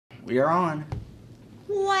We are on.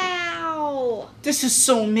 Wow! This is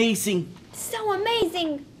so amazing. So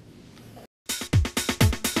amazing!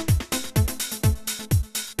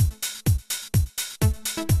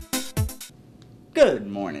 Good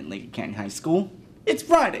morning, Lincoln County High School. It's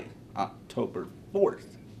Friday, October 4th.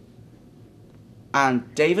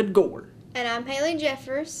 I'm David Gore. And I'm Haley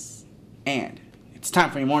Jeffers. And it's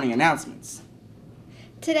time for your morning announcements.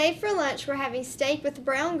 Today for lunch, we're having steak with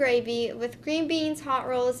brown gravy, with green beans, hot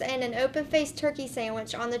rolls, and an open-faced turkey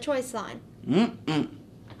sandwich on the choice line.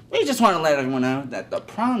 We just want to let everyone know that the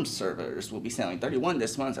prom servers will be selling 31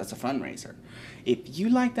 this month as a fundraiser. If you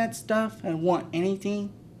like that stuff and want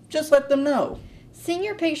anything, just let them know.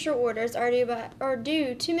 Senior picture orders are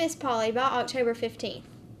due to Miss Polly by October 15th.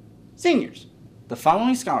 Seniors, the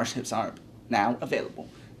following scholarships are now available.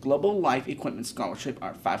 Global Life Equipment Scholarship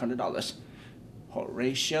are $500.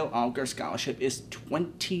 Horatio Alger Scholarship is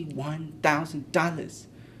 $21,000.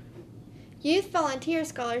 Youth Volunteer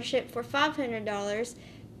Scholarship for $500.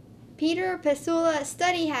 Peter Pesula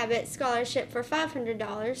Study Habit Scholarship for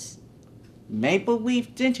 $500. Maple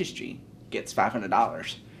Leaf Dentistry gets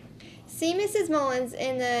 $500. See Mrs. Mullins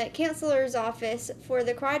in the counselor's office for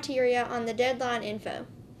the criteria on the deadline info.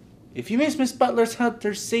 If you miss Miss Butler's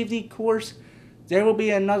Hunter Safety course, there will be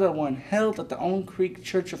another one held at the Own Creek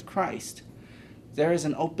Church of Christ. There is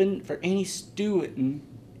an open for any student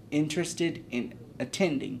interested in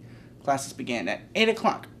attending. Classes begin at 8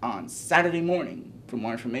 o'clock on Saturday morning. For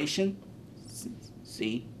more information,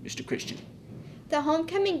 see Mr. Christian. The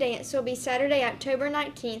homecoming dance will be Saturday, October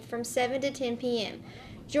 19th from 7 to 10 p.m.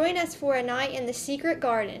 Join us for a night in the Secret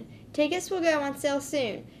Garden. Tickets will go on sale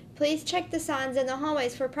soon. Please check the signs in the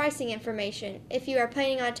hallways for pricing information. If you are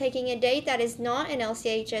planning on taking a date that is not an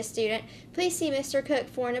LCHS student, please see Mr. Cook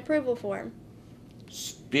for an approval form.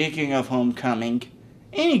 Speaking of homecoming,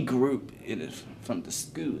 any group from the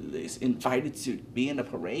school is invited to be in a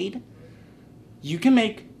parade. You can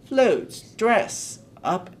make floats, dress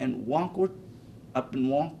up and walk,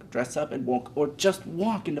 dress up and walk, or just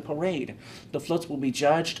walk in the parade. The floats will be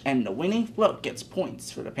judged, and the winning float gets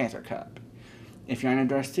points for the Panther Cup. If you're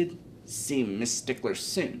interested, see Miss Stickler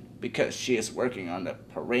soon, because she is working on the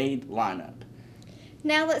parade lineup.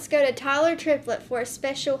 Now let's go to Tyler Triplett for a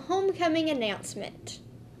special homecoming announcement.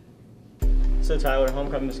 So Tyler,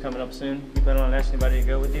 homecoming is coming up soon. You plan on asking anybody to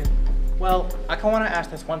go with you? Well, I kind of want to ask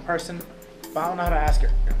this one person, but I don't know how to ask her.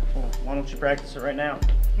 Well, why don't you practice it right now?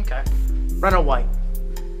 Okay. Ronald White,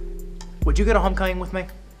 would you go to homecoming with me?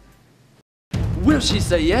 Will she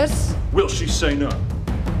say yes? Will she say no?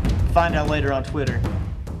 Find out later on Twitter.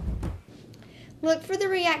 Look for the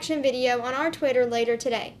reaction video on our Twitter later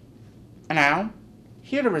today. And now,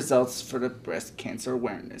 here are the results for the breast cancer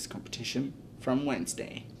awareness competition from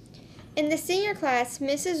Wednesday. In the senior class,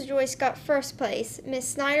 Mrs. Joyce got first place, Miss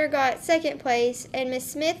Snyder got second place, and Miss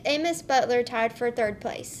Smith and Miss Butler tied for third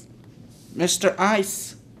place. Mr.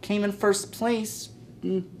 Ice came in first place.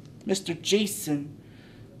 Mr. Jason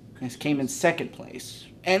came in second place.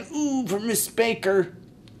 And for Miss Baker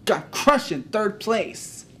got crushed in third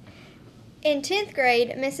place. In 10th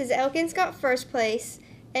grade, Mrs. Elkins got first place,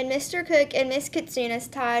 and Mr. Cook and Miss Kitsunas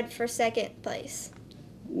tied for second place.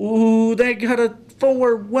 Ooh, they got a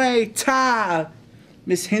four-way tie.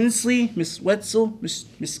 Miss Hensley, Miss Wetzel, Miss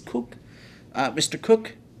Cook, Mr.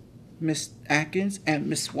 Cook, Miss Atkins, and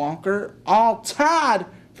Miss Walker all tied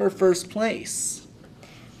for first place.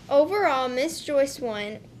 Overall, Miss Joyce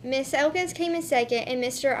won, Miss Elkins came in second, and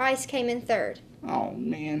Mr. Ice came in third. Oh,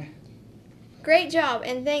 man. Great job,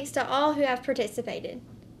 and thanks to all who have participated.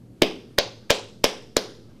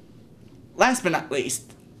 Last but not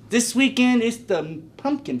least, this weekend is the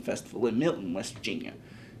Pumpkin Festival in Milton, West Virginia.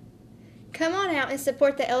 Come on out and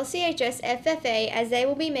support the LCHS FFA as they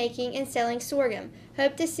will be making and selling sorghum.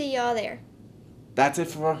 Hope to see y'all there. That's it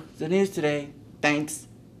for the news today. Thanks,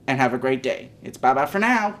 and have a great day. It's bye-bye for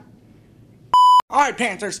now. Alright,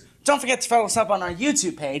 Panthers, don't forget to follow us up on our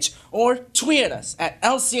YouTube page or tweet at us at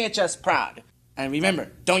LCHS Proud. And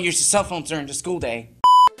remember, don't use your cell phones during the school day.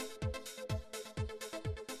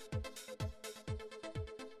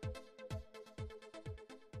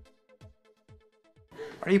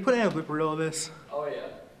 Are you putting a blooper reel of this? Oh yeah.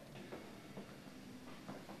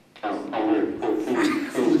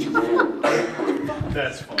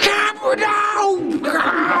 That's funny. Down!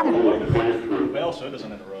 Bell so it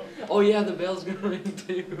doesn't interrupt. Oh yeah, the bell's gonna ring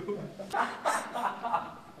too.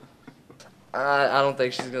 I don't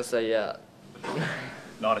think she's gonna say yeah.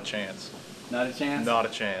 Not a chance. Not a chance? Not a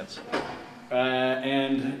chance.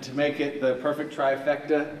 And to make it the perfect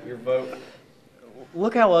trifecta, your vote?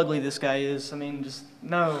 Look how ugly this guy is. I mean, just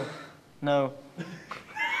no.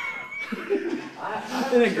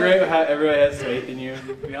 Isn't it great how everybody has faith in you?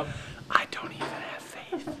 Yep. I don't even have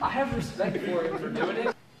faith. I have respect for him for doing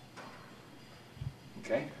it.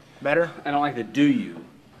 Okay. Better? I don't like the do you.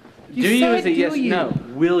 You Do you said is a yes, do you. no.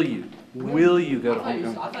 Will you? Will you go to I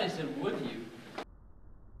homecoming? thought you said would you.